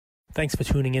Thanks for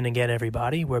tuning in again,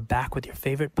 everybody. We're back with your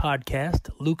favorite podcast,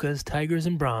 Luca's Tigers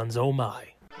and Bronze. Oh my.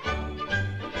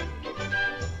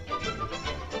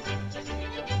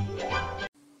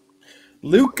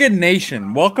 Luca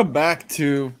Nation, welcome back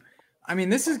to,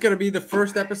 this is going to be the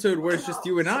first episode where it's just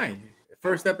you and I.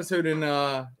 First episode in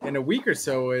a week or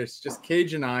so. It's just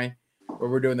Cage and I, where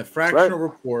we're doing the fractional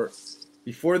report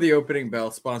before the opening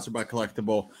bell, sponsored by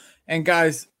Collectible. And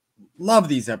guys, love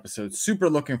these episodes. Super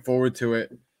looking forward to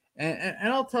it.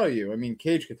 And I'll tell you,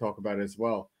 Cage could talk about it as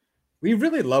well. We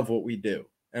really love what we do.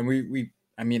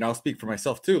 And I'll speak for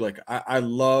myself too. Like I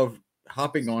love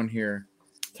hopping on here,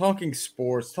 talking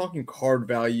sports, talking card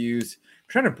values,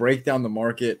 trying to break down the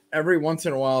market. Every once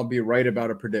in a while, I'll be right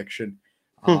about a prediction.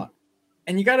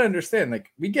 And you got to understand,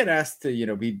 like, we get asked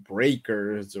to, be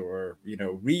breakers or,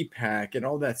 repack and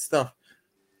all that stuff.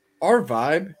 Our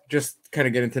vibe, just kind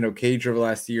of getting to know Cage over the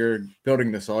last year,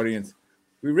 building this audience,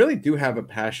 we really do have a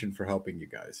passion for helping you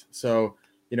guys. So,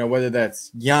 whether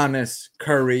that's Giannis,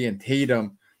 Curry, and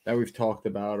Tatum that we've talked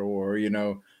about, or,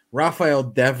 Rafael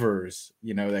Devers,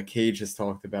 that Cage has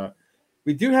talked about,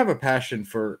 we do have a passion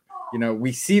for,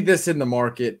 we see this in the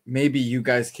market. Maybe you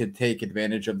guys can take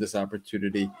advantage of this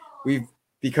opportunity. We've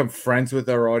become friends with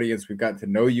our audience. We've gotten to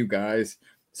know you guys.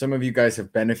 Some of you guys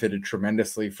have benefited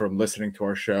tremendously from listening to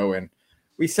our show. And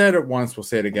we said it once, we'll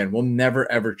say it again. We'll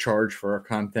never, ever charge for our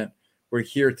content. We're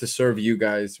here to serve you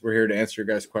guys. We're here to answer your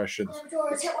guys' questions.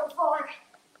 We're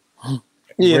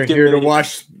here to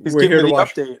watch. We're here to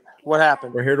watch. Update. What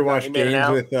happened? We're here to watch games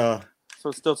with so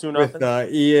it's still 2-0 with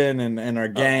Ian and our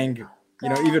gang.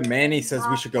 Even Manny says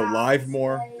we should go live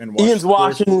more and watch. Ian's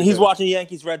watching. He's watching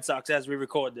Yankees Red Sox as we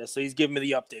record this, so he's giving me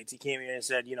the updates. He came here and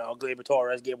said, Gleyber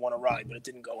Torres gave one a ride, but it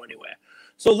didn't go anywhere.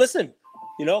 So listen,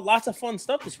 lots of fun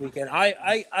stuff this weekend.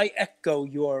 I echo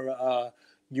your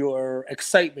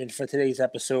excitement for today's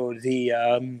episode.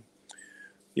 The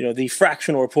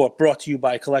fractional report brought to you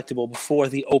by Collectible before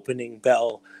the opening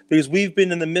bell, because we've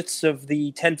been in the midst of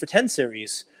the 10 for 10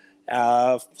 series,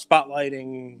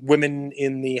 spotlighting women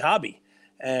in the hobby.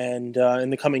 And in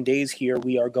the coming days here,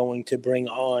 we are going to bring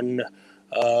on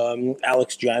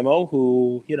Alex Jaimo,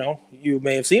 who, you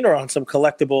may have seen her on some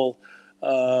Collectible,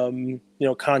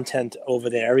 content over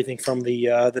there. Everything from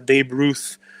the Babe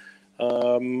Ruth,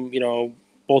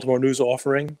 Baltimore News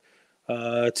offering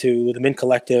to the Mint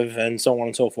Collective and so on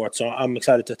and so forth. So I'm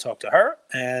excited to talk to her.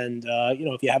 And,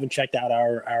 if you haven't checked out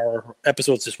our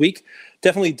episodes this week,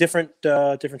 definitely different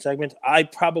segment. I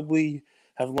probably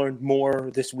have learned more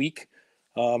this week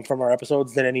from our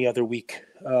episodes than any other week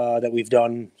that we've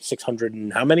done.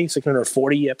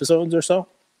 640 episodes or so.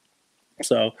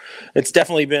 So it's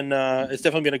definitely been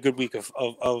a good week of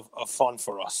fun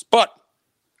for us. But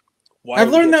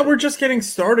I've learned that we're just getting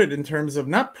started in terms of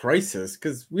not prices,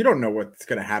 because we don't know what's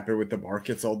going to happen with the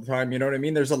markets all the time. You know what I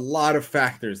mean? There's a lot of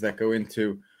factors that go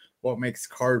into what makes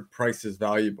card prices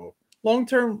valuable. Long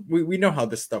term, we know how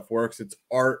this stuff works. It's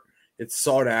art. It's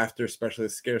sought after, especially the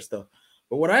scarce stuff.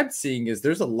 But what I'm seeing is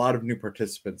there's a lot of new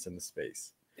participants in the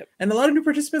space. Yep. And a lot of new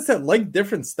participants that like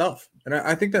different stuff. And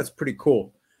I think that's pretty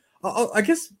cool. I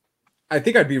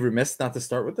think I'd be remiss not to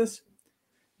start with this.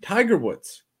 Tiger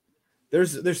Woods.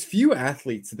 There's few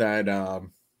athletes that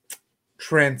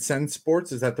transcend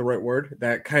sports. Is that the right word?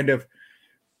 That kind of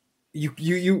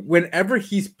you whenever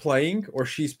he's playing or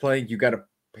she's playing, you got to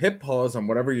hit pause on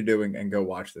whatever you're doing and go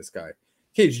watch this guy.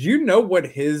 Cage, do you know what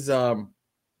his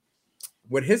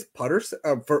putters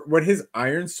for what his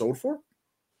irons sold for?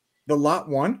 The Lot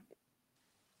 1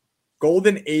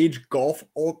 Golden Age Golf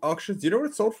Auctions. Do you know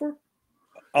what it sold for?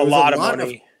 A lot of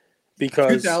money.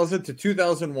 Because 2000 to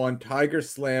 2001 Tiger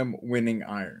Slam winning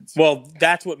irons. Well,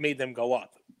 that's what made them go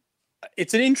up.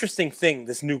 It's an interesting thing,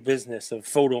 this new business of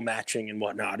photo matching and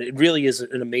whatnot. It really is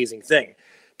an amazing thing,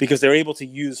 because they're able to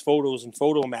use photos and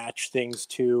photo match things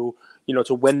to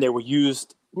when they were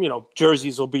used.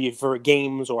 Jerseys will be for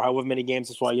games or however many games.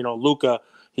 That's why, Luca,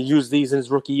 he used these in his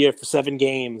rookie year for 7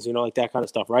 games, like that kind of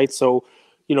stuff, right? So,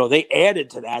 they added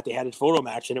to that. They added photo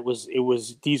match, and it was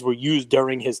these were used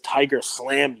during his Tiger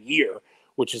Slam year,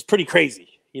 which is pretty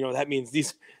crazy. That means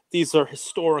these are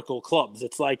historical clubs.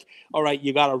 It's like, all right,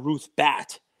 you got a Ruth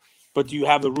bat, but do you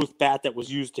have the Ruth bat that was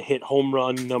used to hit home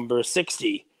run number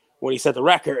 60 when he set the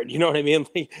record? You know what I mean?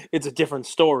 It's a different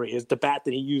story. It's the bat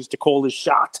that he used to call his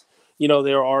shot.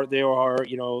 There are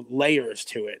layers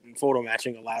to it, and photo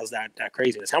matching allows that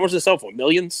craziness. How much does it sell for?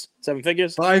 Millions? 7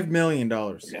 figures? $5 million.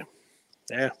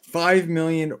 Yeah.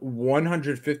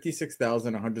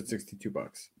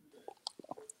 $5,156,162.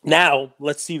 Now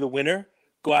let's see the winner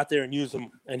go out there and use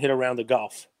them and hit a round of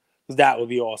golf. That would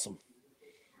be awesome.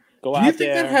 Go out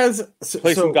there,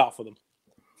 play some golf with them.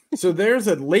 So there's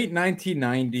a late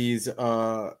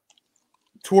 1990s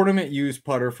tournament used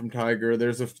putter from Tiger.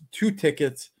 There's two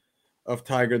tickets of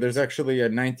Tiger. There's actually a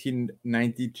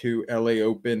 1992 LA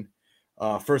Open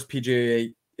first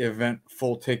PGA event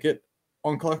full ticket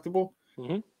on collectible.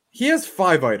 Mm-hmm. He has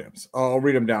 5 items. I'll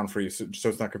read them down for you so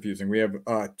it's not confusing. We have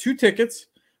 2 tickets.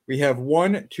 We have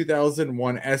one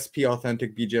 2001 SP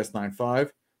Authentic BGS 9.5.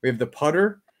 We have the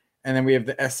putter, and then we have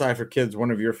the SI for Kids,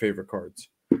 one of your favorite cards.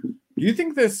 Do you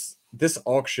think this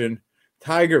auction,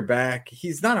 Tiger back,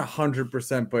 he's not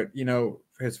 100%, but, you know,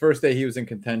 for his first day he was in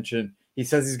contention. He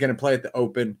says he's going to play at the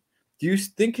Open. Do you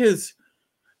think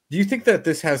that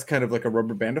this has kind of like a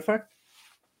rubber band effect?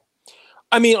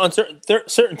 I mean, on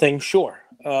certain things, sure.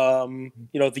 You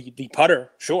know, the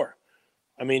putter, sure.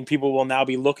 I mean, people will now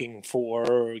be looking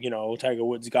for, you know, Tiger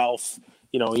Woods golf.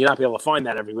 You know, you're not be able to find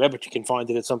that everywhere, but you can find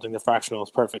it. It's something the fractional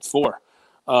is perfect for.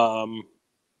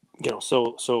 You know,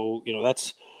 so you know,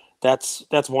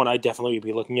 that's one I definitely would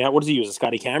be looking at. What does he use? A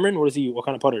Scotty Cameron? What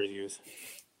kind of putter does he use?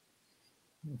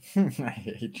 I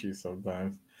hate you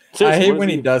sometimes. Seriously, I hate when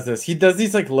he does this. He does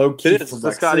these like low key. It's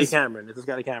a Scotty Cameron. It's a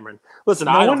Scotty Cameron. Listen,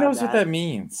 no one knows what that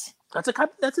means.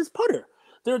 That's his putter.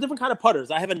 There are different kind of putters.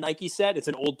 I have a Nike set. It's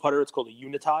an old putter. It's called a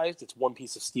unitized. It's one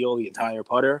piece of steel, the entire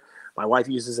putter. My wife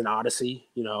uses an Odyssey.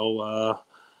 You know,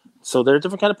 so there are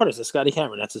different kind of putters. The Scotty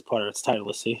Cameron. That's his putter. It's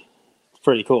Titleist. See, it's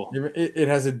pretty cool. It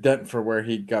has a dent for where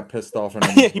he got pissed off. And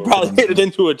he probably hit it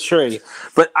into a tree.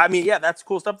 But I mean, yeah, that's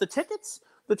cool stuff. The tickets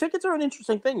are an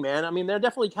interesting thing, man. I mean, they're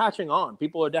definitely catching on.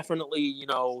 People are definitely, you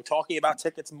know, talking about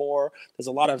tickets more. There's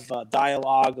a lot of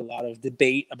dialogue, a lot of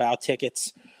debate about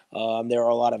tickets. There are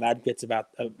a lot of advocates about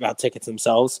tickets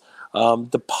themselves.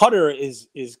 The putter is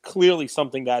clearly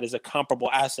something that is a comparable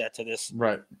asset to this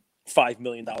 $5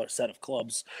 million set of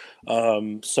clubs.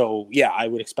 So yeah, I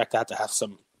would expect that to have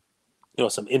some, you know,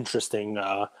 some interesting,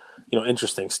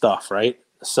 interesting stuff, right?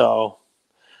 So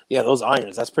yeah, those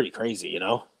irons, that's pretty crazy, you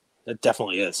know. It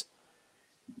definitely is.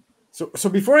 So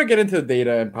before I get into the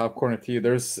data and popcorn it to you,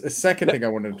 there's a second thing I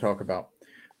wanted to talk about.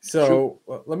 So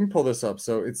let me pull this up.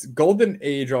 So it's Golden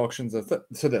Age Auctions.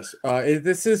 So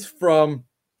this is from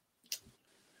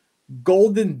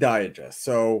Golden Digest.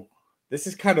 So this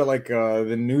is kind of like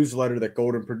the newsletter that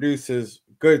Golden produces.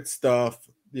 Good stuff.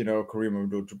 You know, Kareem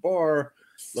Abdul-Jabbar,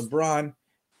 LeBron.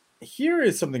 Here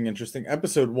is something interesting.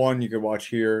 Episode 1 you can watch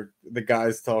here. The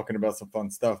guys talking about some fun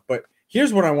stuff. But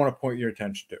here's what I want to point your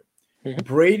attention to. Mm-hmm.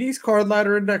 Brady's card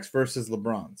ladder index versus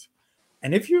LeBron's.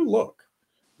 And if you look,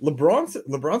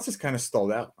 LeBron's has kind of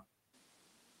stalled out.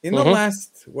 In the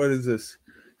last, what is this?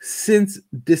 Since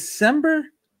December,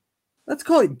 let's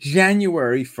call it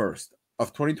January 1st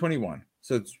of 2021.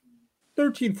 So it's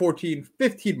 13, 14,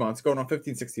 15 months, going on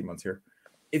 15, 16 months here.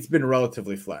 It's been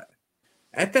relatively flat.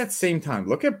 At that same time,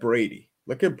 look at Brady.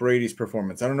 Look at Brady's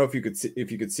performance. I don't know if you could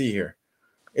see here.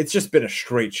 It's just been a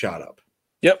straight shot up.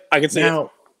 Yep, I can see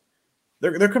now,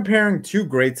 it. They're comparing two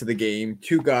greats of the game,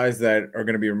 two guys that are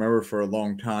going to be remembered for a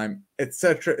long time, et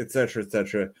cetera, et cetera, et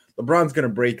cetera. LeBron's going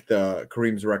to break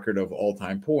Kareem's record of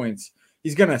all-time points.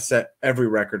 He's going to set every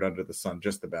record under the sun,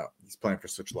 just about. He's playing for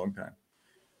such a long time.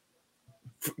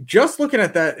 Just looking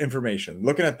at that information,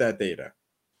 looking at that data,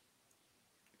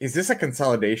 is this a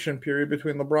consolidation period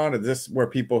between LeBron? Is this where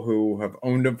people who have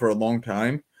owned him for a long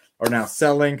time are now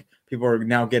selling? People are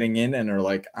now getting in and are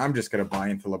like, I'm just going to buy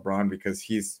into LeBron because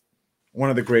he's one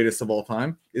of the greatest of all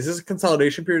time. Is this a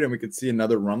consolidation period and we could see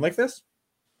another run like this?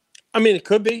 I mean, it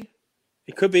could be.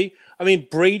 It could be. I mean,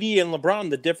 Brady and LeBron,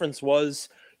 the difference was,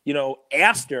 you know,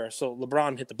 after, so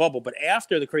LeBron hit the bubble, but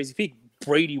after the crazy peak,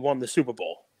 Brady won the Super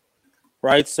Bowl,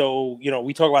 right? So, you know,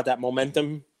 we talk about that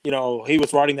momentum. You know, he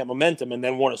was riding that momentum and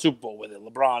then won a Super Bowl with it.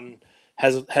 LeBron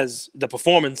has the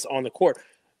performance on the court.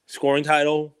 Scoring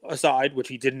title aside, which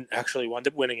he didn't actually wind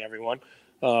up winning everyone.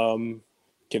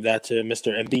 Give that to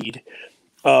Mr. Embiid.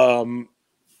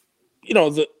 You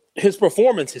know, his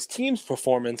performance, his team's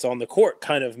performance on the court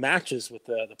kind of matches with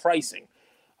the pricing.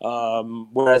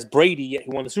 Whereas Brady, he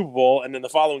won the Super Bowl, and then the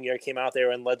following year came out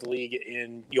there and led the league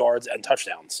in yards and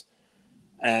touchdowns.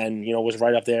 And, you know, was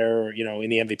right up there, you know, in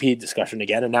the MVP discussion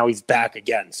again, and now he's back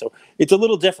again. So it's a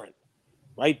little different,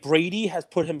 right? Brady has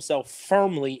put himself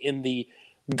firmly in the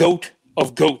GOAT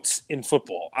of GOATs in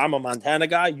football. I'm a Montana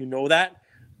guy, you know that,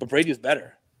 but Brady is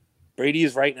better. Brady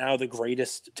is right now the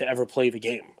greatest to ever play the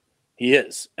game. He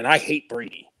is, and I hate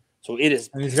Brady. So it is.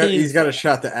 And he's got a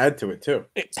shot to add to it too.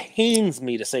 It pains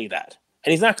me to say that,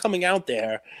 and he's not coming out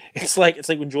there. It's like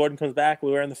when Jordan comes back,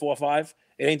 we were in the 4-5.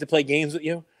 It ain't to play games with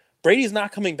you. Brady's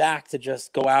not coming back to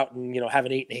just go out and, you know, have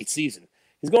an 8-8 season.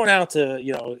 He's going out to,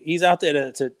 you know, he's out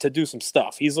there to do some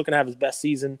stuff. He's looking to have his best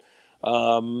season.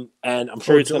 And I'm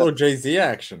sure it's a little Jay-Z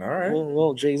action. All right. A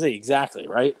little Jay-Z, exactly,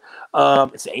 right?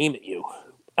 It's to aim at you.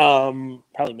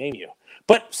 Probably maim you.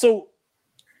 But so,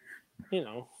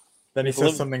 Then he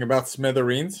says something about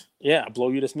smithereens. Yeah, blow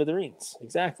you to smithereens.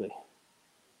 Exactly.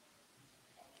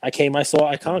 I came, I saw,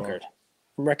 I conquered.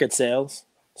 From record sales,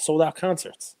 sold out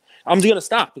concerts. I'm just gonna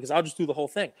stop because I'll just do the whole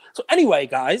thing. So anyway,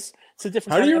 guys, it's a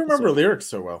different. How do you remember lyrics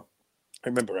so well? I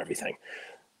remember everything.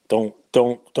 Don't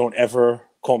ever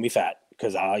call me fat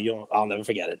because I'll never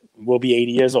forget it. We'll be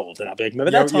 80 years old and I'll be like,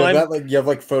 remember that time? You have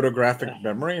like photographic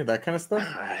memory, that kind of stuff.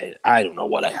 I don't know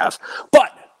what I have,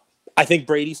 but I think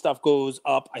Brady stuff goes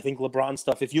up. I think LeBron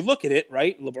stuff, if you look at it,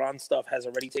 right, LeBron stuff has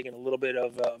already taken a little bit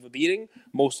of a beating.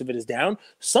 Most of it is down.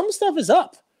 Some stuff is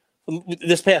up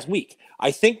this past week.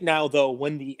 I think now, though,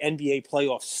 when the NBA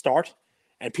playoffs start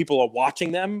and people are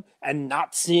watching them and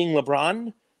not seeing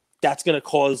LeBron, that's going to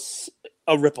cause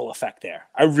a ripple effect there.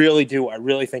 I really do. I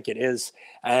really think it is.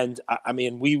 And, I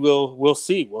mean, we'll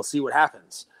see. We'll see what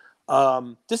happens.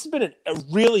 This has been a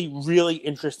really, really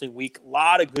interesting week. A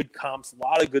lot of good comps, a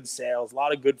lot of good sales, a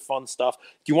lot of good fun stuff.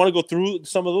 Do you want to go through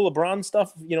some of the LeBron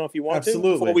stuff, if you want to,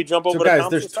 before we jump over to guys,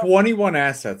 there's 21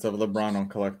 assets of LeBron on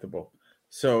Collectible.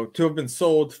 So 2 have been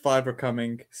sold, 5 are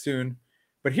coming soon.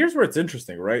 But here's where it's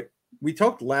interesting, right? We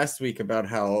talked last week about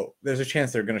how there's a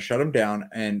chance they're going to shut him down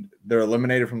and they're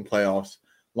eliminated from playoffs,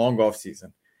 long off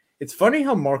season. It's funny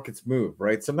how markets move,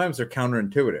 right? Sometimes they're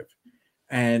counterintuitive.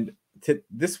 And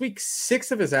this week,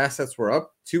 6 of his assets were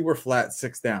up, 2 were flat,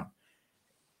 6 down.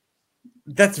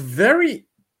 It's very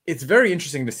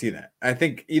interesting to see that. I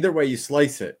think either way you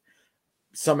slice it,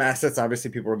 some assets obviously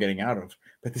people are getting out of,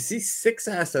 but to see 6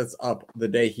 assets up the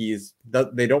day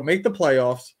they don't make the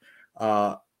playoffs,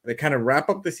 they kind of wrap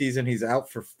up the season. He's out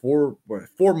for 4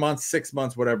 months, 6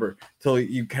 months, whatever, till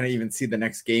you kind of even see the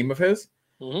next game of his.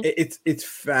 Mm-hmm. It's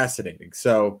fascinating.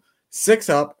 So 6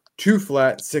 up, 2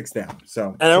 flat, 6 down.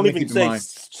 So, and I don't even say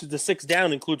the 6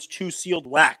 down includes 2 sealed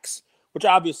wax, which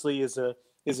obviously is an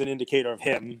indicator of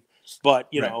him. But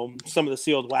some of the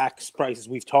sealed wax prices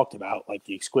we've talked about, like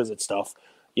the exquisite stuff,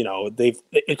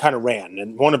 it kind of ran,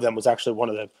 and one of them was actually one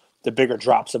of the bigger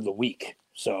drops of the week.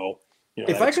 So,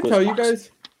 if I could tell you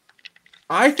guys,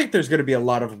 I think there's going to be a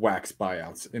lot of wax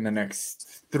buyouts in the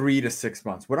next 3 to 6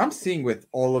 months. What I'm seeing with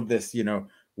all of this,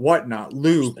 whatnot,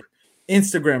 Loop,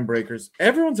 Instagram breakers,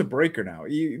 everyone's a breaker now.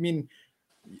 You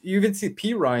even see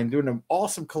P. Ryan doing an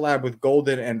awesome collab with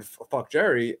Golden and Fuck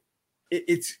Jerry.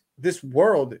 It's this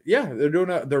world. Yeah,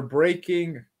 they're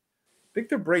breaking. I think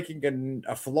they're breaking in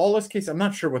a flawless case. I'm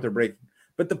not sure what they're breaking.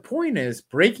 But the point is,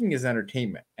 breaking is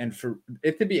entertainment. And for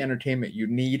it to be entertainment, you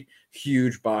need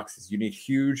huge boxes. You need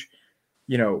huge,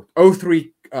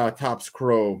 03 Topps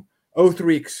Chrome,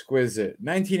 03 Exquisite,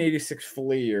 1986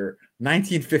 Fleer,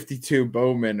 1952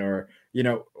 Bowman, or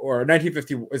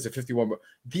 1950 is a 51. But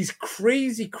these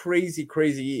crazy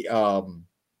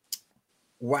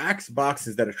wax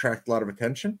boxes that attract a lot of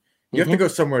attention. You have to go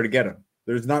somewhere to get them.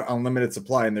 There's not unlimited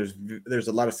supply, and there's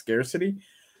a lot of scarcity.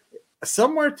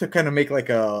 Somewhere to kind of make like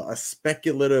a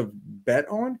speculative bet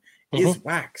on is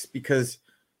wax, because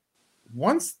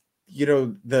once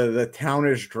the town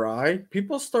is dry,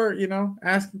 people start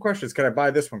asking questions. Can I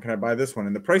buy this one? Can I buy this one?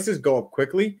 And the prices go up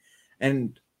quickly,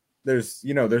 and there's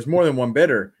more than one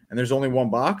bidder, and there's only one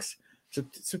box.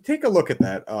 So take a look at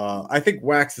that. I think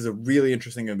wax is a really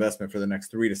interesting investment for the next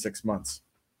 3 to 6 months.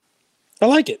 I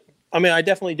like it. I mean, I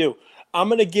definitely do. I'm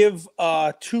going to give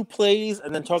 2 plays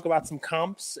and then talk about some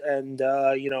comps and,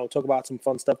 talk about some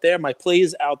fun stuff there. My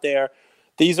plays out there,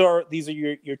 these are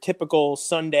your typical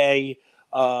Sunday,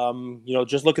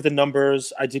 just look at the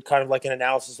numbers. I did kind of like an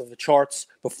analysis of the charts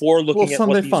before looking at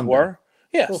what these were.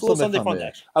 Yeah, it's a little Sunday fun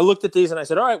day. I looked at these and I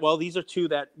said, all right, well, these are 2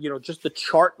 that, just the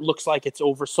chart looks like it's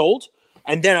oversold.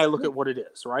 And then I look at what it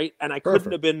is, right? And I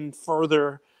couldn't have been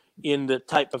further in the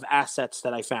type of assets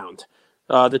that I found.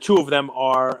 The 2 of them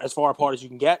are as far apart as you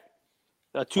can get.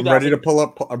 I'm ready to pull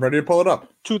it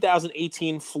up.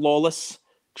 2018 Flawless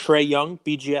Trae Young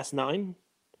BGS 9.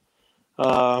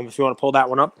 If you want to pull that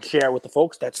one up and share with the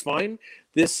folks, that's fine.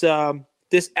 This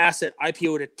asset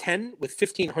IPO'd at 10 with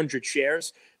 1,500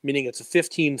 shares, meaning it's a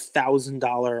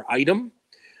 $15,000 item.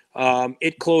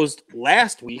 It closed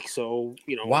last week, so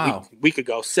week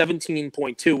ago,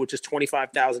 17.2, which is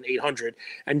 25,800,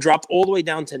 and dropped all the way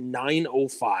down to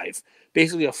 905.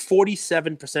 Basically, a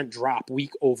 47% drop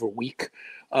week over week.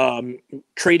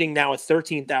 Trading now at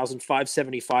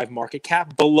 13,575 market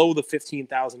cap, below the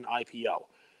 15,000 IPO.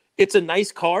 It's a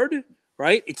nice card,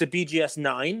 right? It's a BGS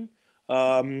 9.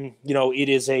 It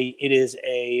is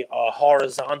a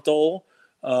horizontal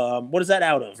What is that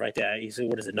out of right there? You see,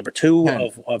 what is it, number 2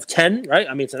 10. of 10, right?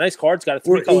 I mean, it's a nice card. It's got a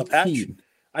 3-color patch.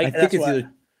 I think it's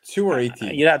either 2 or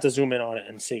 18. You'd have to zoom in on it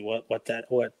and see what that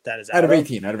is out of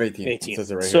 18. Out of 18. 18. It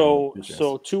says it right so here.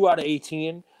 So 2 out of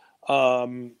 18.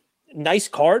 Nice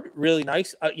card, really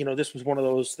nice. This was one of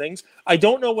those things. I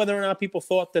don't know whether or not people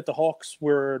thought that the Hawks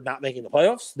were not making the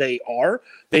playoffs. They are.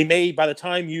 They may, by the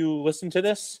time you listen to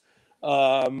this,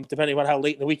 depending on how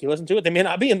late in the week you listen to it, they may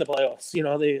not be in the playoffs.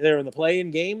 They're in the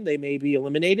play-in game. They may be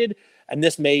eliminated, and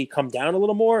this may come down a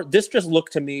little more. This just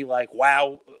looked to me like,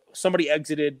 wow, somebody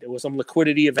exited. There was some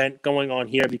liquidity event going on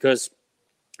here because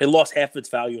it lost half of its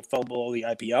value and fell below the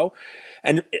IPO.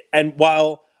 And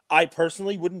while I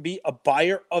personally wouldn't be a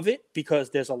buyer of it because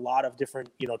there's a lot of different,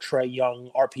 Trae Young,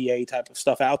 RPA type of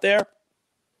stuff out there.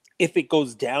 If it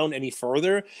goes down any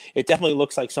further, it definitely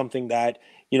looks like something that,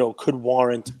 could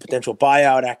warrant potential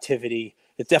buyout activity.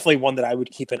 It's definitely one that I would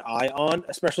keep an eye on,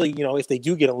 especially, if they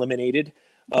do get eliminated,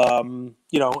 and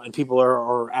people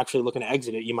are actually looking to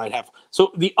exit it, you might have.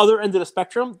 So the other end of the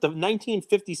spectrum, the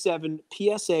 1957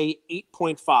 PSA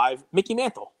 8.5 Mickey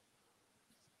Mantle.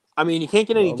 I mean, you can't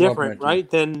get any different, right,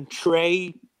 than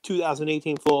Trae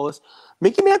 2018 Flawless.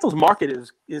 Mickey Mantle's market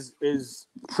is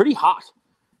pretty hot.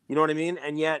 You know what I mean?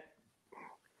 And yet,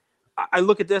 I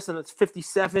look at this and it's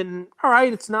 57. All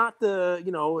right, it's not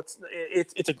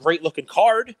it's a great looking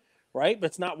card, right? But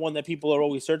it's not one that people are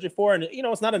always searching for. And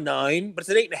it's not a 9, but it's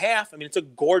an 8.5. I mean, it's a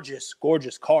gorgeous,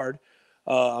 gorgeous card.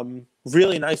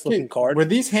 Really nice looking card. Were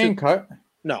these hand cut?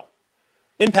 No,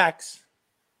 impacts.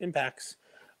 But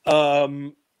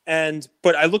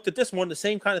I looked at this one, the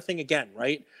same kind of thing again,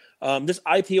 right? This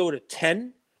IPO'd at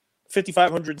 10,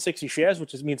 5,560 shares,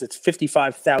 which means it's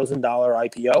 $55,000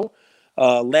 IPO.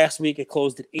 Last week it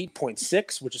closed at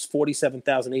 8.6, which is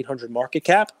 47,800 market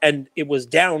cap, and it was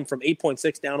down from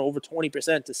 8.6 down over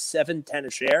 20% to 710 a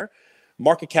share.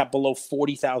 Market cap below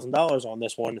 $40,000 on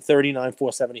this one,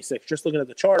 39,476. Just looking at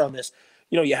the chart on this,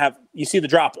 you see the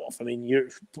drop off. I mean, you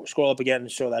scroll up again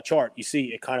and show that chart. You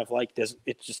see it kind of like this.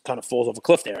 It just kind of falls off a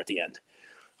cliff there at the end.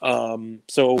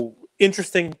 So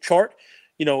interesting chart.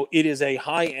 It is a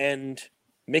high end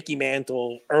Mickey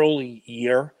Mantle early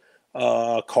year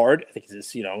card. I think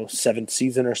it's his 7th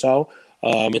season or so.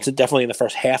 It's definitely in the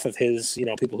first half of his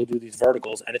people who do these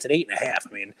verticals, and it's an 8.5. I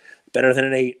mean, better than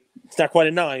an 8. It's not quite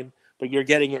a 9. But you're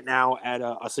getting it now at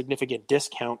a significant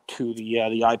discount to the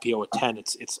IPO at 10.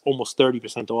 It's almost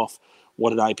 30% off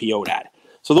what it IPO'd at.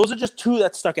 So those are just 2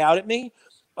 that stuck out at me.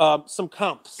 Some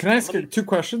comps. Can I ask you 2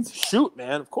 questions? Shoot,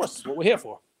 man. Of course. That's what we're here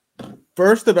for.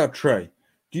 First, about Trae.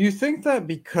 Do you think that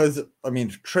because,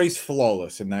 Trae's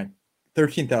flawless in that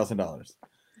 $13,000?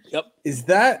 Yep. Is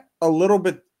that a little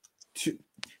bit too...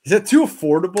 Is that too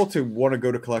affordable to want to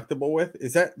go to collectible with?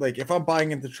 Is that like if I'm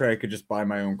buying into Trae, I could just buy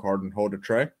my own card and hold a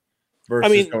Trae?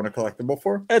 Versus going to collectible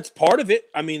for? It's part of it.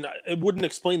 I mean, it wouldn't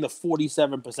explain the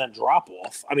 47% drop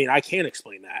off. I mean, I can't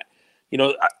explain that.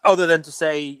 Other than to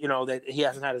say, that he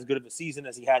hasn't had as good of a season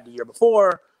as he had the year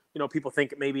before. People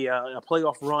think maybe a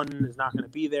playoff run is not going to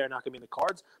be there, not going to be in the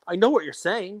cards. I know what you're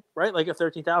saying, right? Like at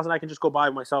 13,000, I can just go buy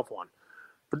myself one.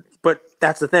 But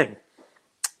that's the thing.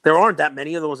 There aren't that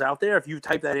many of those out there. If you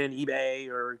type that in eBay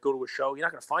or go to a show, you're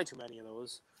not going to find too many of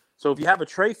those. So if you have a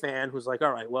Trae fan who's like,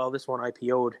 all right, well, this one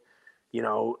IPO'd. It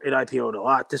IPO'd a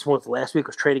lot. This one last week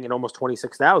was trading at almost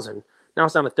 26,000. Now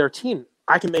it's down to 13.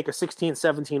 I can make a 16,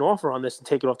 17 offer on this and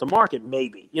take it off the market,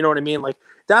 maybe. You know what I mean? Like,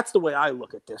 that's the way I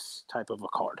look at this type of a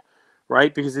card,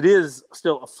 right? Because it is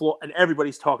still a flaw, and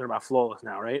everybody's talking about flawless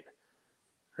now, right?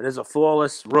 It is a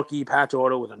flawless rookie patch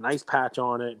auto with a nice patch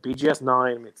on it. BGS 9,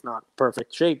 I mean, it's not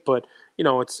perfect shape, but,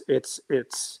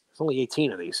 it's only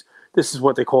 18 of these. This is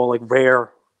what they call, like,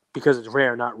 rare because it's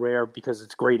rare, not rare because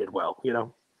it's graded well,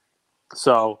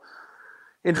 So,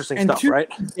 interesting stuff, right?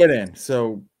 Get in.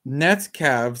 So, Nets,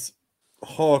 Cavs,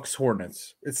 Hawks,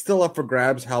 Hornets. It's still up for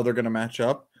grabs how they're going to match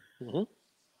up. Mm-hmm.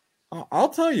 I'll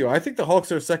tell you, I think the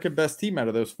Hawks are the second best team out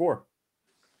of those 4.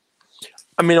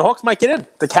 I mean, the Hawks might get in.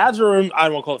 The Cavs are in, I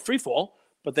don't want to call it free fall,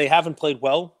 but they haven't played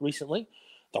well recently.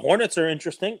 The Hornets are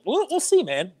interesting. We'll see,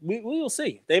 man. We will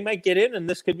see. They might get in, and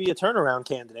this could be a turnaround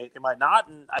candidate. They might not,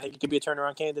 and I think it could be a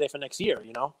turnaround candidate for next year,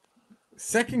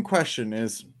 Second question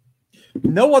is,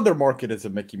 no other market is a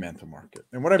Mickey Mantle market.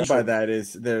 And what I mean by that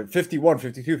is the 51,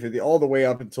 52, 50, all the way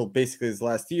up until basically his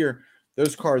last year,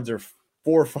 those cards are 4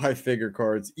 or 5 figure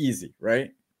cards easy,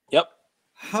 right? Yep.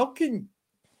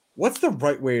 What's the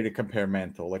right way to compare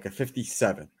Mantle? Like a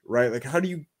 57, right? Like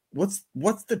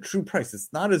what's the true price?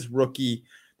 It's not his rookie.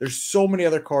 There's so many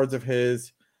other cards of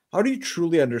his. How do you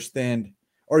truly understand,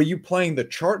 Are you playing the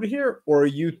chart here, or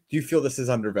do you feel this is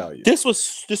undervalued? This was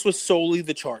solely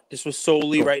the chart. This was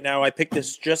solely right now. I picked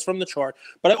this just from the chart,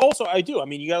 but I do. I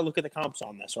mean, you got to look at the comps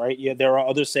on this, right? Yeah, there are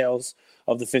other sales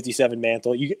of the 57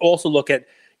 Mantle. You can also look at,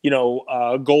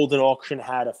 Golden Auction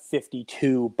had a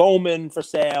 52 Bowman for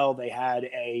sale. They had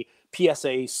a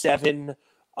PSA 7,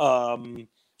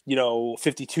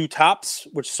 52 Topps,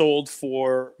 which sold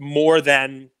for more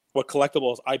than what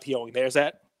Collectibles IPOing theirs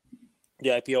at. The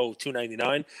IPO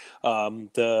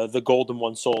 $299. The golden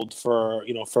one sold for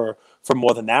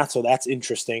more than that. So that's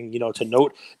interesting, to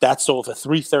note. That sold for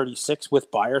 $336 with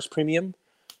buyer's premium.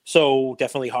 So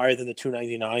definitely higher than the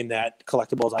 $299 that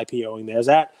Collectibles IPOing theirs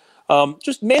at.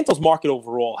 Just Mantle's market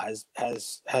overall has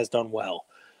done well.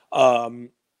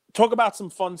 Talk about some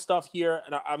fun stuff here,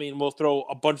 and I mean, we'll throw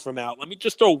a bunch of them out. Let me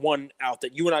just throw one out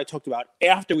that you and I talked about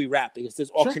after we wrapped, because this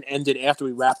auction ended after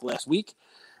we wrapped last week,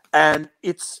 and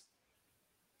it's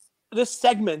this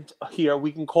segment here.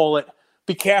 We can call it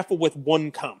 "Be careful with one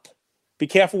comp." Be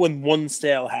careful when one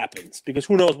sale happens, because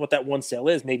who knows what that one sale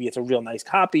is? Maybe it's a real nice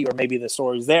copy, or maybe the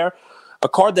story's there. A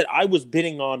card that I was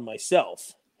bidding on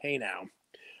myself. Hey now.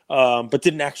 But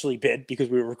didn't actually bid because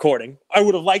we were recording. I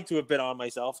would have liked to have bid on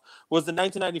myself. Was the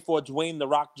 1994 Dwayne "The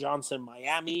Rock" Johnson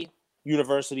Miami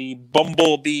University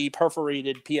Bumblebee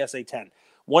perforated PSA 10.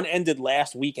 One ended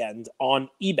last weekend on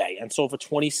eBay and sold for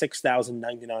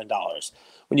 $26,099.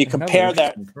 When you compare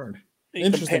that,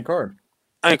 interesting card.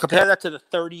 I mean, compare that to the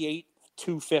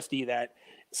 38,250 that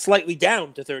slightly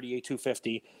down to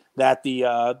 38,250 that the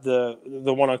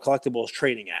one on Collectibles is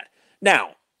trading at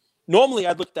now. Normally,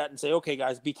 I'd look at that and say, okay,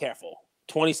 guys, be careful.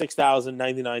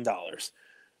 $26,099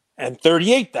 and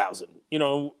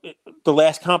 $38,000. The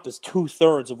last comp is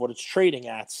 2/3 of what it's trading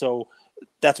at. So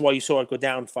that's why you saw it go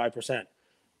down 5%.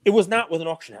 It was not with an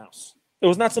auction house. It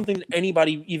was not something that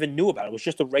anybody even knew about. It was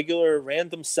just a regular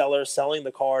random seller selling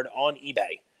the card on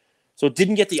eBay. So it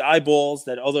didn't get the eyeballs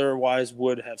that otherwise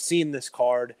would have seen this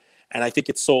card. And I think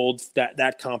it sold,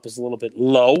 that comp is a little bit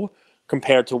low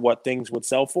compared to what things would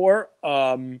sell for.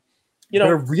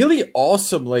 They're really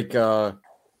awesome, like from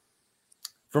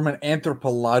an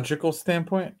anthropological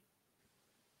standpoint,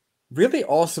 really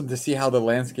awesome to see how the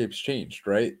landscape's changed,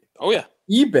 right? Oh, yeah.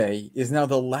 eBay is now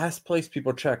the last place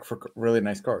people check for really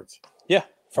nice cards. Yeah.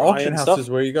 For auction house is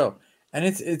where you go. And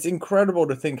it's incredible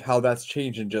to think how that's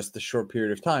changed in just a short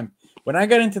period of time. When I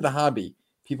got into the hobby,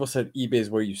 people said eBay is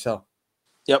where you sell.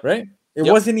 Yep. Right? It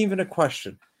wasn't even a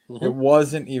question. Mm-hmm. It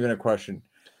wasn't even a question.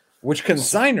 Which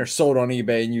consignor sold on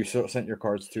eBay and you sent your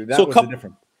cards to? That was the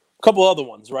difference. A couple other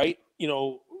ones, right?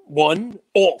 One,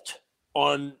 Alt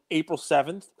on April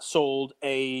 7th sold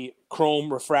a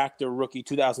Chrome Refractor Rookie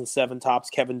 2007 Topps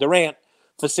Kevin Durant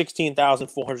for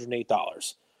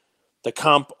 $16,408. The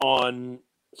comp on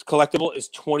Collectible is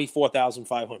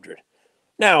 $24,500.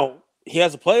 Now, he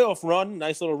has a playoff run,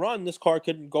 nice little run. This card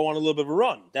could go on a little bit of a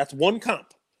run. That's one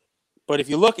comp. But if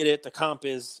you look at it, the comp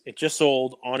is, it just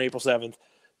sold on April 7th.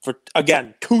 For,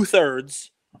 again, 2/3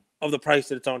 of the price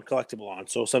that it's on Collectible on.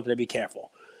 So something to be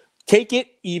careful. Take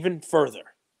it even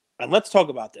further. And let's talk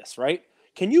about this, right?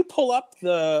 Can you pull up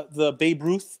the Babe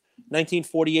Ruth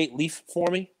 1948 Leaf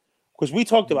for me? Because we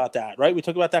talked about that, right? We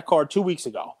talked about that card 2 weeks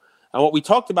ago. And what we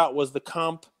talked about was the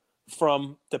comp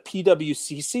from the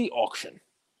PWCC auction,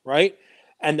 right?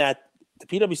 And that the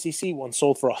PWCC one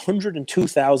sold for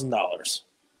 $102,000.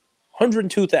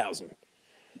 $102,000.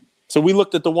 So we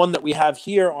looked at the one that we have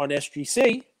here on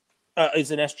SGC,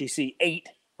 is an SGC 8,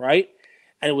 right?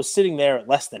 And it was sitting there at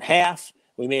less than half.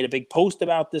 We made a big post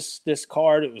about this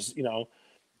card. It was,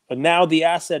 but now the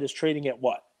asset is trading at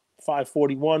what?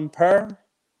 $541 per,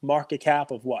 market cap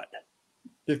of what?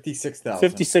 56,000.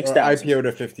 56,000. IPO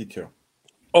to 52.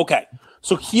 Okay.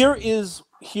 So here's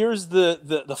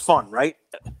the fun, right?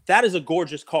 That is a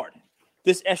gorgeous card.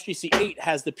 This SGC 8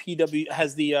 has the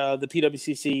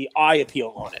PWCC eye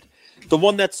appeal on it. The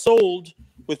one that sold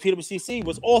with PWCC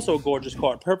was also a gorgeous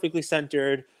card, perfectly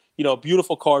centered,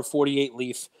 beautiful card, 48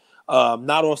 leaf,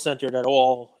 not all centered at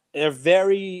all. They're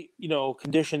very,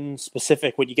 condition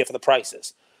specific what you get for the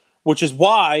prices, which is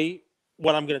why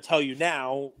what I'm going to tell you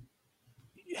now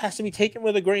has to be taken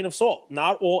with a grain of salt.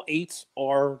 Not all 8s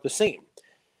are the same.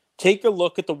 Take a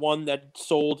look at the one that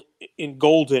sold in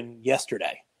Golden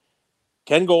yesterday.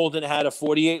 Ken Golden had a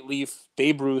 48 leaf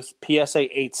Babe Ruth PSA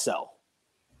 8 sell.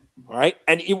 All right.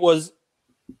 And it was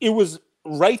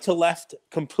right to left,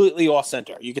 completely off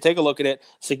center. You can take a look at it,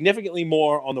 significantly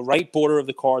more on the right border of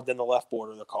the card than the left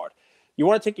border of the card. You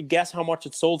want to take a guess how much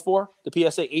it sold for, the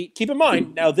PSA 8? Keep in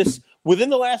mind, now this, within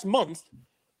the last month,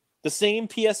 the same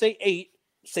PSA 8,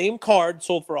 same card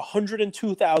sold for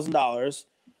 $102,000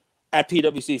 at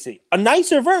PWCC, a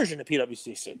nicer version of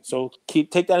PWCC. So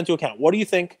take that into account. What do you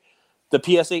think the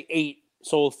PSA 8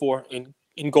 sold for in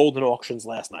Golden auctions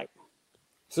last night?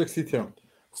 62.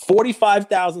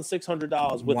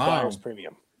 $45,600 with Wow. buyer's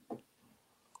premium.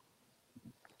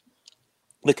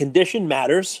 The condition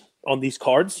matters on these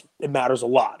cards. It matters a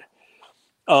lot.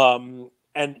 And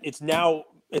it's now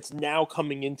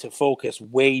coming into focus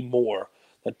way more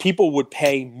that people would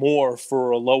pay more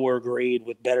for a lower grade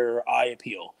with better eye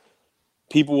appeal.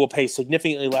 People will pay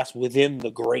significantly less within the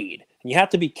grade. And you have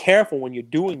to be careful when you're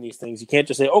doing these things. You can't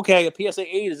just say, okay, a PSA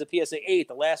 8 is a PSA 8.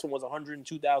 The last one was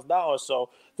 $102,000, so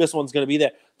this one's going to be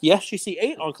there. The SGC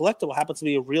 8 on collectible happens to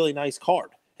be a really nice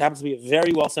card. It happens to be a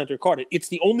very well-centered card. It's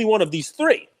the only one of these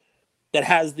three that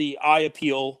has the eye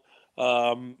appeal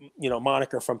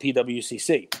moniker from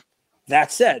PWCC.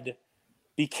 That said,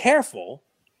 be careful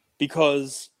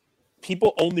because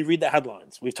people only read the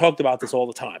headlines. We've talked about this all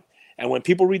the time. And when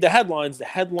people read the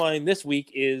headline this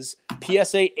week is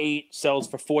PSA 8 sells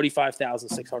for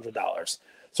 $45,600.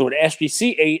 So an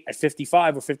SGC 8 at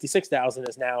 $55,000 or $56,000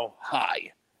 is now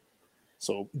high.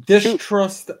 So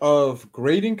distrust of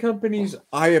grading companies,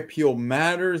 eye appeal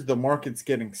matters. The market's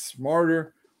getting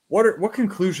smarter. What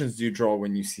conclusions do you draw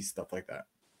when you see stuff like that?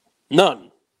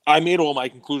 None. I made all my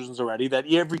conclusions already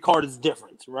that every card is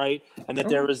different, right? And that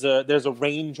there's a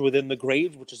range within the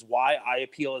grades, which is why eye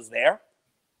appeal is there.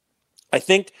 I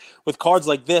think with cards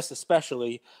like this,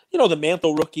 especially, the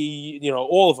Mantle rookie,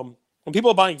 all of them, when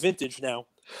people are buying vintage now,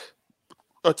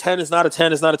 a 10 is not a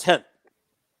 10 is not a 10,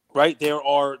 right? There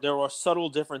are subtle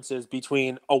differences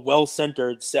between a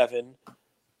well-centered 7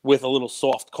 with a little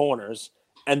soft corners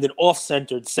and an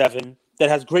off-centered 7 that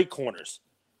has great corners.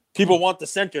 People want the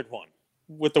centered one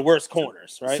with the worst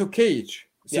corners, right? So Cage,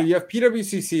 you have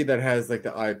PWCC that has like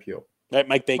the eye appeal. Right,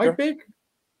 Mike Baker.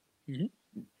 Mm-hmm.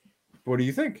 What do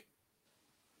you think?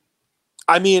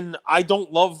 I mean, I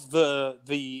don't love the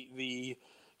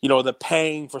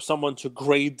paying for someone to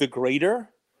grade the grader,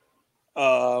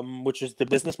 which is the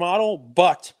business model.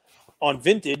 But on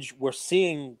vintage, we're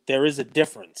seeing there is a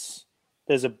difference.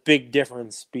 There's a big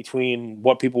difference between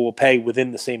what people will pay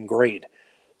within the same grade.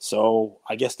 So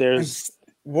I guess there's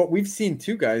what we've seen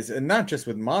too, guys, and not just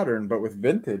with modern, but with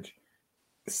vintage.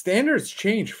 Standards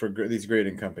change for these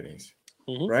grading companies,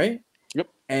 right? Yep.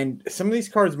 And some of these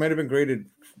cards might have been graded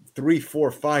 3,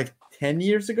 4, 5, 10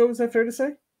 years ago. Is that fair to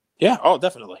say? Yeah. Oh,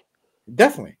 definitely.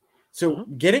 Definitely. So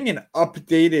getting an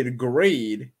updated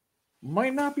grade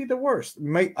might not be the worst. An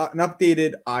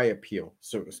updated eye appeal,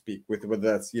 so to speak, with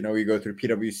whether that's, you go through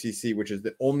PWCC, which is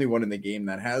the only one in the game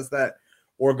that has that,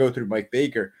 or go through Mike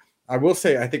Baker. I will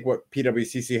say, I think what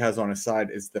PWCC has on its side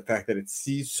is the fact that it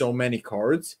sees so many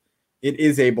cards. It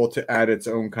is able to add its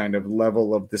own kind of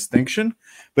level of distinction,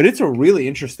 but it's a really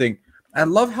interesting. I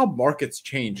love how markets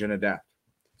change and adapt.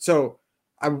 So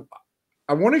I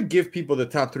want to give people the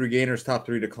top 3 gainers, top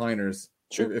 3 decliners,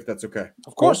 if that's okay.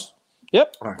 Of course.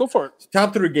 Yep. Right. Go for it.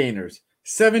 Top 3 gainers.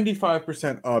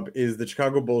 75% up is the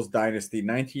Chicago Bulls dynasty,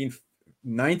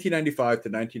 1995 to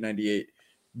 1998.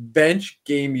 Bench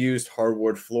game used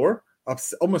hardwood floor, up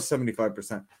almost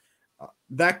 75%.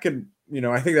 That could,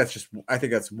 I think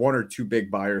that's one or two big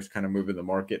buyers kind of moving the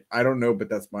market. I don't know, but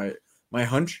that's my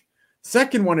hunch.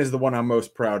 Second one is the one I'm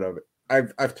most proud of.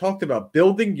 I've talked about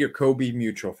building your Kobe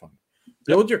mutual fund.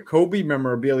 Build your Kobe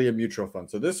memorabilia mutual fund.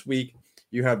 So this week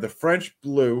you have the French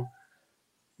Blue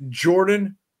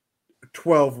Jordan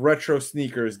 12 retro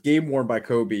sneakers, game worn by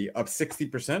Kobe, up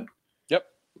 60%. Yep.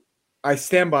 I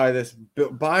stand by this.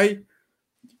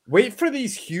 Wait for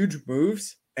these huge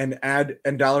moves and add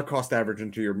dollar cost average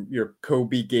into your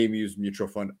Kobe game used mutual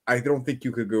fund. I don't think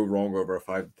you could go wrong over a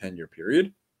 5 to 10 year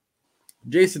period.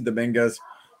 Jason Dominguez,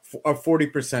 up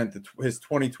 40%. His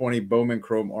 2020 Bowman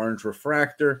Chrome Orange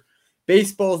Refractor.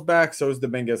 Baseball's back, so is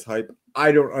Dominguez hype.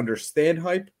 I don't understand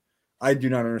hype. I do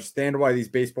not understand why these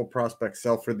baseball prospects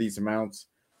sell for these amounts.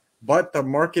 But the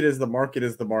market is the market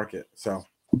is the market. So,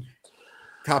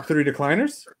 top 3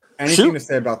 decliners? Anything to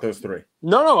say about those 3?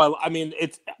 No. I mean,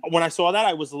 it's when I saw that,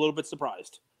 I was a little bit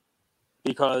surprised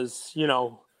because,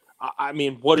 I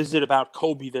mean, what is it about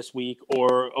Kobe this week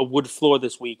or a wood floor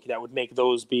this week that would make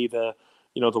those be the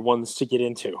ones to get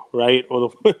into, right?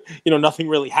 Or nothing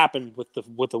really happened with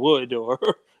the wood or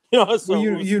So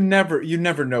well, you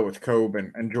never know with Kobe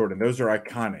and Jordan. Those are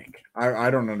iconic. I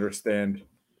don't understand.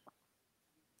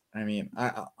 I mean,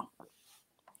 I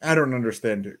don't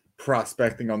understand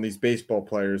prospecting on these baseball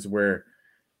players where,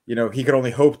 he could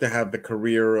only hope to have the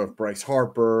career of Bryce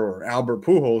Harper or Albert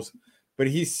Pujols, but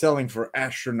he's selling for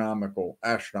astronomical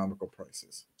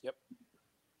prices. Yep.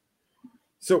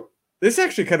 So This is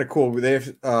actually kind of cool. They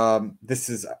have this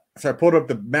is so I pulled up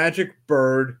the Magic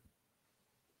Bird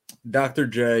Dr.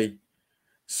 J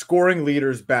scoring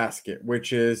leaders basket,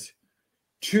 which is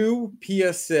 2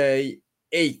 PSA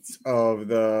 8s of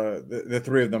the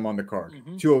three of them on the card.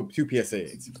 Mm-hmm. Two PSA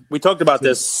 8s. We talked about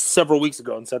this several weeks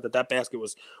ago and said that basket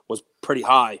was pretty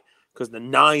high because the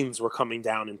 9s were coming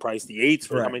down in price, the 8s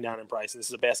were coming down in price. This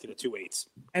is a basket of 2 8s.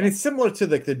 And it's similar to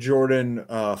like the Jordan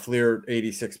Fleer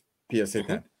 86 PSA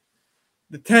 10.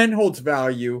 The 10 holds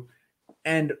value,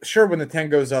 and sure, when the 10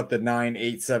 goes up, the 9,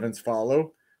 8, 7s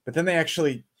follow, but then they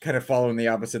actually kind of follow in the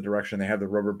opposite direction. They have the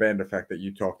rubber band effect that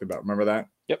you talked about. Remember that?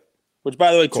 Yep. Which,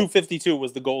 by the way, cool. $252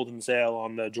 was the golden sale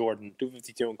on the Jordan.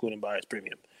 $252, including buyer's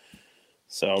premium.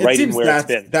 So right in where it's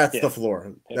been. That's the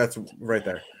floor. Yep. That's right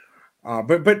there.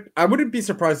 But I wouldn't be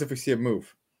surprised if we see a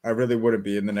move. I really wouldn't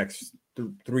be in the next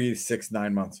 3, 6,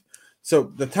 9 months.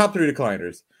 So the top 3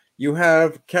 decliners. You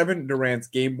have Kevin Durant's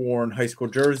game-worn high school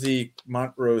jersey,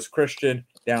 Montrose Christian,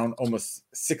 down almost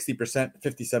 60%,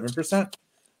 57%.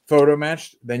 Photo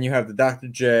matched. Then you have the Dr.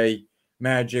 J,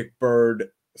 Magic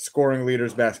Bird, scoring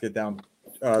leaders basket down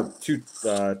 2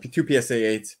 PSA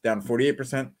 8s, down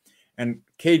 48%. And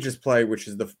Cage's play, which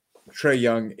is the Trae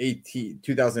Young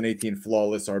 2018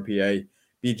 flawless RPA,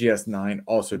 BGS 9,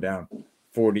 also down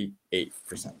 48%.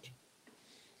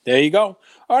 There you go.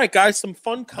 All right, guys, some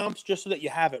fun comps just so that you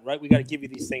have it, right? We got to give you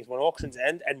these things when auctions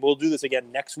end, and we'll do this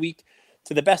again next week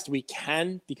to the best we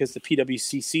can because the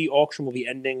PWCC auction will be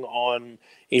ending on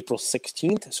April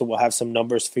 16th. So we'll have some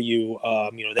numbers for you.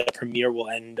 That premiere will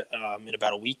end in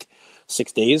about a week,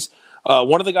 6 days.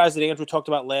 One of the guys that Andrew talked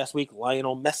about last week,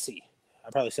 Lionel Messi. I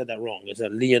probably said that wrong. Is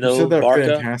that Lionel? You said that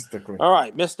Barca? fantastically. All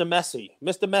right, Mr. Messi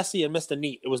and Mr.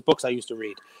 Neat. It was books I used to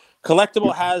read.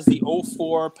 Collectible has the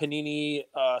 04 Panini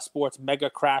Sports Mega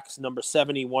Cracks number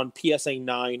 71 PSA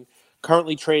 9.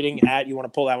 Currently trading at, you want to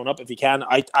pull that one up if you can.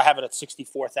 I have it at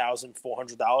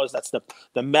 $64,400. That's the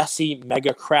Messi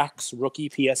Mega Cracks rookie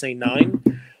PSA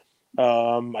 9.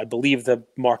 I believe the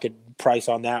market price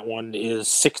on that one is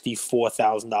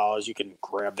 $64,000. You can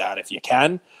grab that if you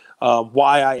can.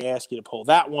 Why I ask you to pull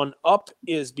that one up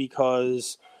is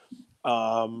because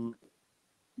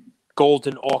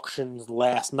Golden Auctions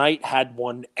last night had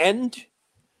one end.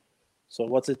 So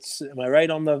what's it? Am I right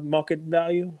on the market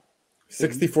value?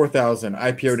 64,000.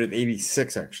 IPO'd at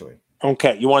 86 actually.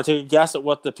 Okay, you want to take a guess at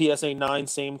what the PSA 9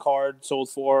 same card sold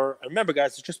for? Remember,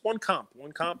 guys, it's just one comp.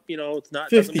 One comp, it's not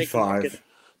 55.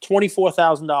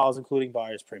 $24,000, including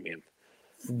buyer's premium.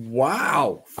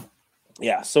 Wow.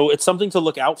 Yeah, so it's something to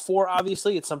look out for,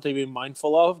 obviously. It's something to be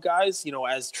mindful of, guys.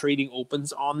 As trading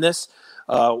opens on this,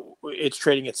 it's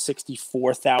trading at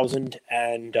 $64,000.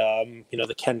 And,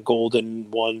 the Ken Golden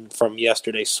one from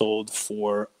yesterday sold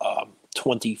for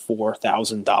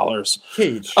 $24,000.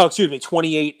 Cage. Oh, excuse me,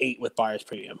 $28,800 with buyer's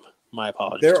premium. My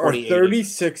apologies. There are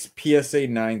 36 PSA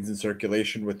 9s in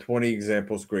circulation with 20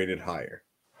 examples graded higher.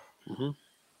 Mm-hmm.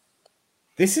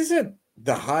 This isn't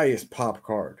the highest pop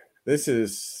card. This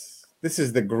is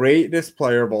the greatest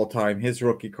player of all time. His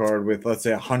rookie card with, let's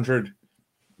say, 100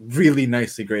 really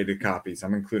nicely graded copies.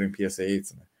 I'm including PSA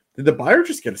 8s in there. Did the buyer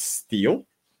just get a steal?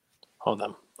 Hold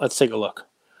on. Let's take a look.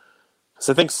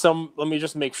 So I think let me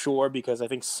just make sure because I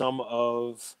think some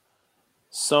of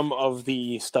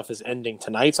the stuff is ending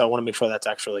tonight. So I want to make sure that's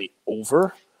actually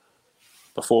over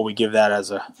before we give that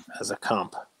as a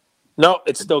comp. No,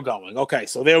 it's still going. Okay,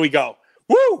 so there we go.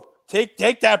 Woo!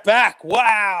 Take that back.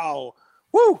 Wow.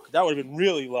 Woo! That would have been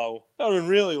really low.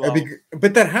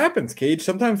 But that happens, Cage.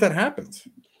 Sometimes that happens.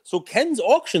 So Ken's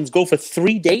auctions go for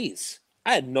 3 days.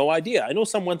 I had no idea. I know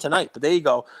some went tonight, but there you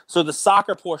go. So the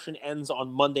soccer portion ends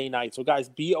on Monday night. So guys,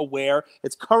 be aware.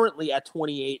 It's currently at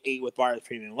 $28,800 with buyer's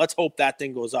premium. Let's hope that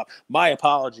thing goes up. My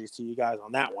apologies to you guys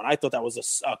on that one. I thought that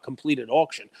was a completed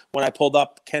auction. When I pulled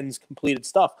up Ken's completed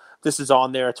stuff, this is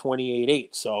on there at $28,800.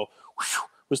 So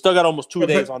we still got almost 2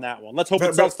 days on that one. Let's hope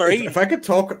it sells for $80. If I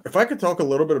could talk a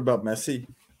little bit about Messi,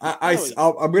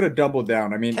 I'm going to double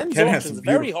down. I mean, Ken's Ken auction is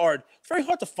very hard. It's very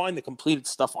hard to find the completed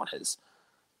stuff on his.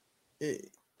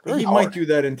 He might do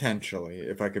that intentionally,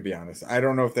 if I could be honest. I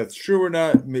don't know if that's true or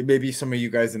not. Maybe some of you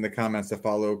guys in the comments that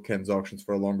follow Ken's auctions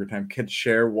for a longer time can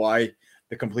share why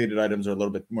the completed items are a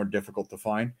little bit more difficult to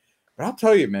find. But I'll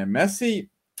tell you, man, Messi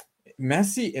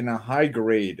in a high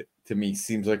grade to me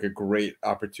seems like a great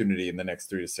opportunity in the next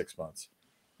 3 to 6 months.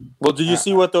 Well, did you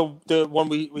see what the one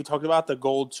we talked about, the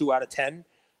gold 2 out of 10?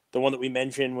 The one that we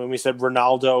mentioned when we said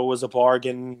Ronaldo was a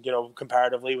bargain,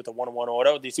 comparatively with the 1-1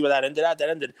 auto. Do you see where that ended at? That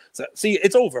ended. So, see,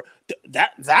 it's over.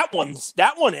 That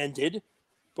one ended.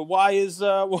 But why is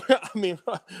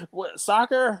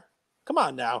soccer? Come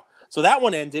on now. So that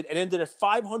one ended at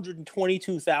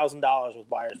 $522,000 with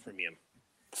buyer's premium.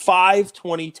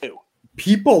 522.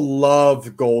 People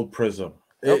love Gold Prism.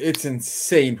 Yep. It's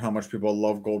insane how much people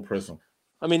love Gold Prism.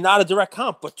 I mean, not a direct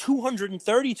comp, but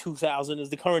 $232,000 is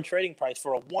the current trading price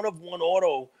for a one-of-one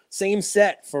auto, same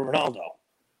set for Ronaldo.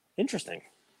 Interesting.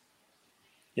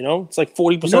 It's like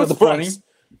 40% of the price.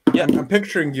 Yeah, I'm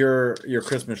picturing your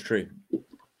Christmas tree,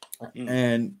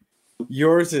 and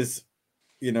yours is,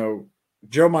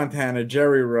 Joe Montana,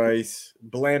 Jerry Rice,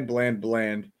 bland,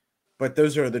 but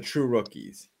those are the true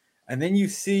rookies. And then you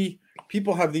see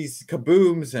people have these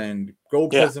kabooms and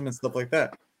Gold Prism and stuff like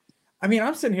that. I mean,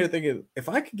 I'm sitting here thinking, if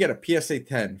I could get a PSA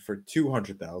 10 for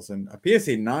 $200,000, a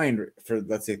PSA 9 for,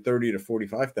 let's say, $30,000 to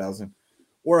 $45,000,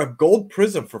 or a Gold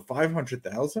Prism for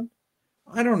 $500,000,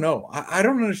 I don't know. I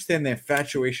don't understand the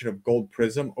infatuation of Gold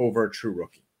Prism over a true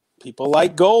rookie. People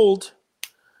like gold.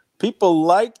 People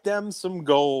like them some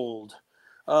gold.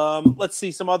 Let's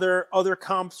see some other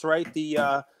comps, right?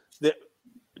 The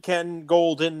Ken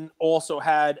Golden also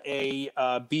had a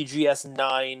BGS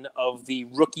 9 of the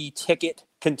rookie ticket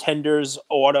contenders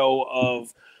auto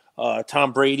of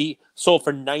Tom Brady, sold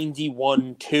for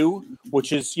 $91,200,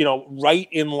 which is right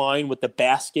in line with the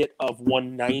basket of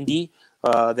 $190.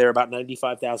 They're about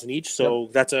 $95,000 each, so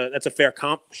that's a fair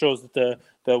comp. Shows that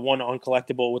the one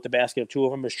uncollectible with the basket of two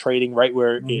of them is trading right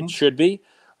where it should be.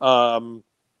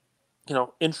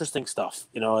 Interesting stuff.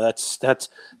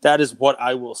 That is what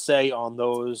I will say on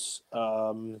those.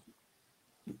 I'll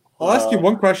ask you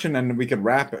one question, and we can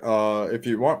wrap if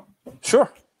you want.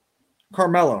 Sure.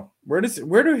 Carmelo, where does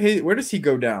he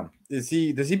go down? Does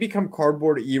he become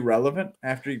cardboard irrelevant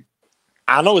after he?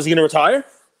 I don't know. Is he going to retire?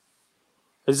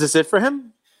 Is this it for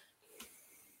him?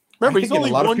 Remember, he's only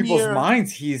in a lot 1 of people's year.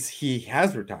 minds. He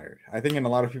has retired. I think in a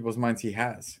lot of people's minds he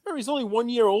has. Remember, he's only 1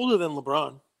 year older than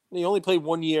LeBron. He only played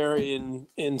 1 year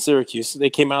in Syracuse.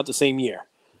 They came out the same year,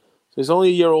 so he's only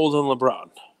a year older than LeBron.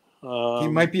 He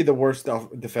might be the worst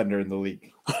defender in the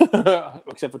league,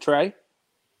 except for Trey.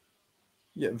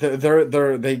 Yeah, they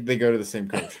go to the same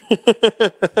coach.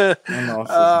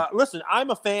 Listen,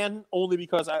 I'm a fan only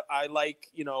because I like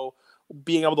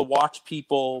being able to watch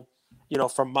people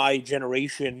from my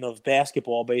generation of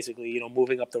basketball, basically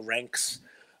moving up the ranks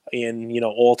in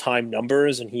all-time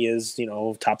numbers, and he is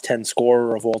top 10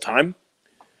 scorer of all time.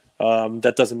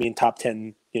 That doesn't mean top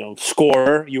 10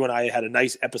 scorer. You and I had a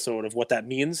nice episode of what that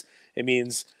means. It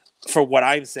means, for what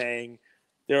I'm saying,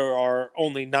 there are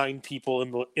only 9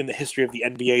 people in the history of the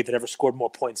NBA that ever scored more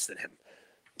points than him.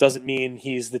 Doesn't mean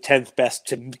he's the 10th best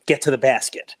to get to the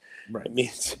basket. Right.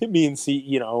 It means he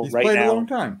he's right played now a long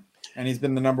time. And he's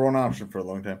been the number one option for a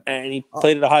long time. And he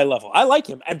played at a high level. I like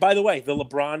him. And by the way, the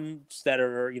LeBrons that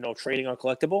are, trading on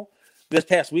collectible, this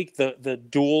past week, the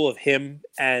duel of him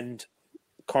and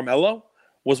Carmelo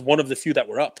was one of the few that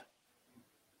were up.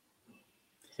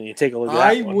 So you take a look at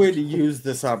that. I would use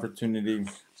this opportunity.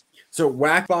 So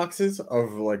whack boxes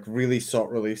of really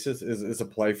sought releases is a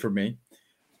play for me.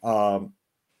 Giannis,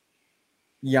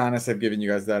 I've given you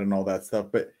guys that and all that stuff,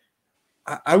 but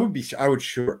I would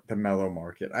short the Melo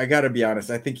market. I got to be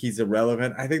honest. I think he's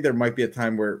irrelevant. I think there might be a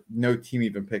time where no team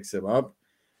even picks him up.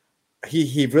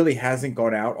 He really hasn't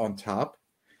gone out on top.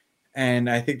 And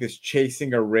I think this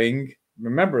chasing a ring,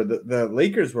 remember the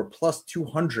Lakers were plus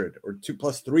 200 or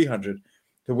plus 300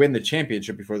 to win the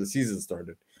championship before the season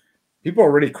started. People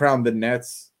already crowned the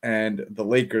Nets and the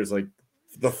Lakers like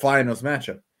the finals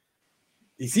matchup.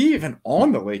 Is he even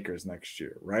on the Lakers next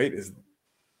year, right?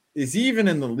 Is he even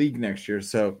in the league next year?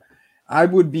 So how I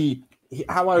would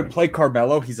play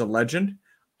Carmelo, he's a legend.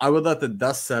 I would let the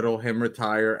dust settle, him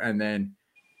retire, and then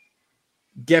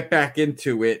get back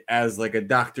into it as like a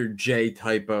Dr. J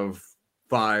type of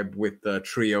vibe with the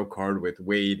trio card with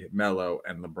Wade, Melo,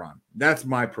 and LeBron. That's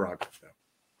my prerogative, though.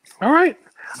 All right.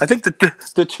 I think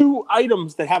the two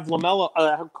items that have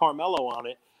have Carmelo on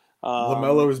it.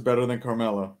 LaMelo is better than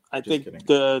Carmelo. I think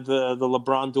the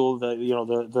LeBron duel,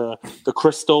 the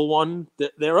crystal one,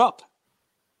 they're up.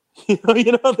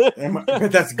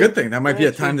 But that's a good thing. That might be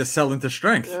a time to sell into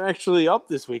strength. They're actually up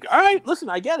this week. All right, listen,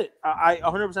 I get it. I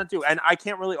 100% do, and I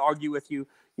can't really argue with you.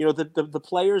 The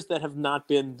players that have not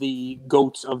been the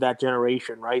GOATs of that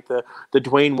generation, right? The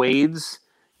Dwayne Wades,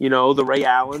 the Ray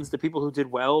Allens, the people who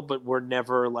did well but were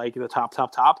never like the top.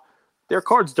 Their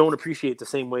cards don't appreciate the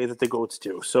same way that the GOATs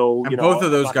do. So, and both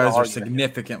of those guys are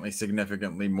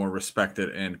significantly more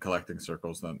respected in collecting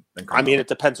circles than Carmelo. I mean, it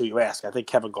depends who you ask. I think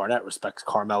Kevin Garnett respects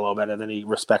Carmelo better than he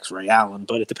respects Ray Allen,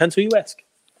 but it depends who you ask.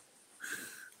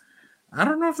 I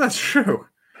don't know if that's true.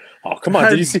 Oh, come on.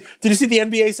 Did you see the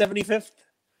NBA 75th?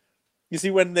 You see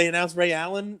when they announced Ray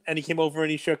Allen and he came over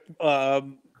and he shook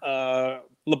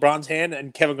LeBron's hand,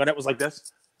 and Kevin Garnett was like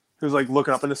this. He was like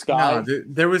looking up in the sky. No,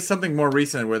 dude, there was something more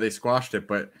recent where they squashed it,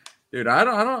 but dude, I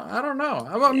don't know.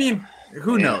 I mean,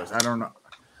 who knows? I don't know.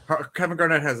 Kevin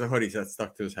Garnett has a hoodie that's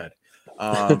stuck to his head.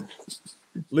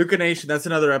 Luca Nation, that's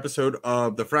another episode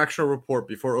of the Fractional Report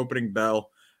before opening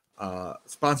bell.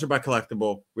 Sponsored by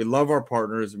Collectible. We love our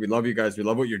partners. We love you guys. We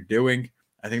love what you're doing.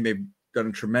 I think they've done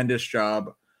a tremendous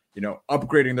job,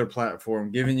 upgrading their platform,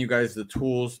 giving you guys the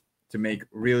tools to make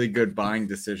really good buying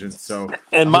decisions. So,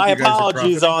 and my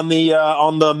apologies on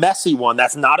the messy one.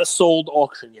 That's not a sold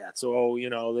auction yet. So,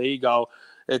 there you go.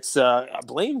 It's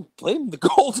blame the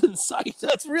golden site.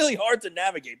 That's really hard to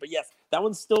navigate. But yes, that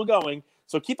one's still going.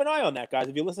 So keep an eye on that, guys.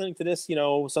 If you're listening to this,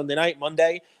 Sunday night,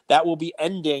 Monday, that will be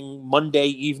ending Monday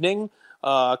evening.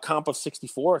 Comp of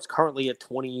 64. It's currently at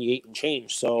 28 and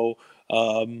change. So,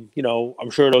 I'm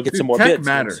sure it'll get some more bids.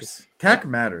 Tech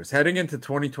matters. Heading into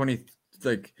 2020,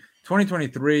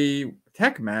 2023,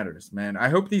 tech matters, man. I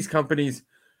hope these companies,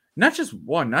 not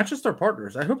just our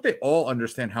partners, I hope they all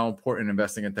understand how important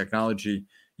investing in technology,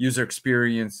 user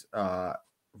experience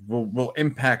will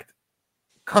impact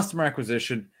customer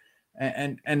acquisition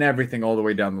and everything all the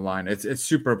way down the line. It's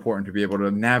super important to be able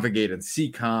to navigate and see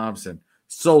comps and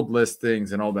sold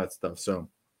listings and all that stuff. So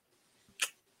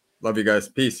love you guys.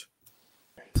 Peace.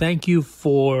 Thank you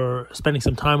for spending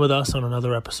some time with us on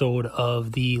another episode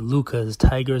of the Lucas,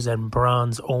 Tigers, and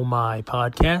Bronze Oh My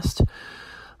podcast.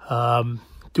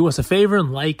 Do us a favor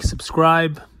and like,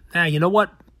 subscribe. You know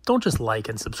what? Don't just like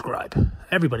and subscribe.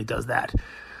 Everybody does that.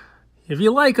 If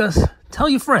you like us, tell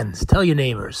your friends, tell your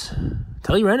neighbors,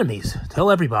 tell your enemies, tell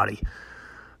everybody.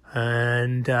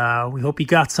 And we hope you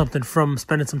got something from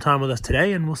spending some time with us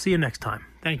today, and we'll see you next time.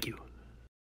 Thank you.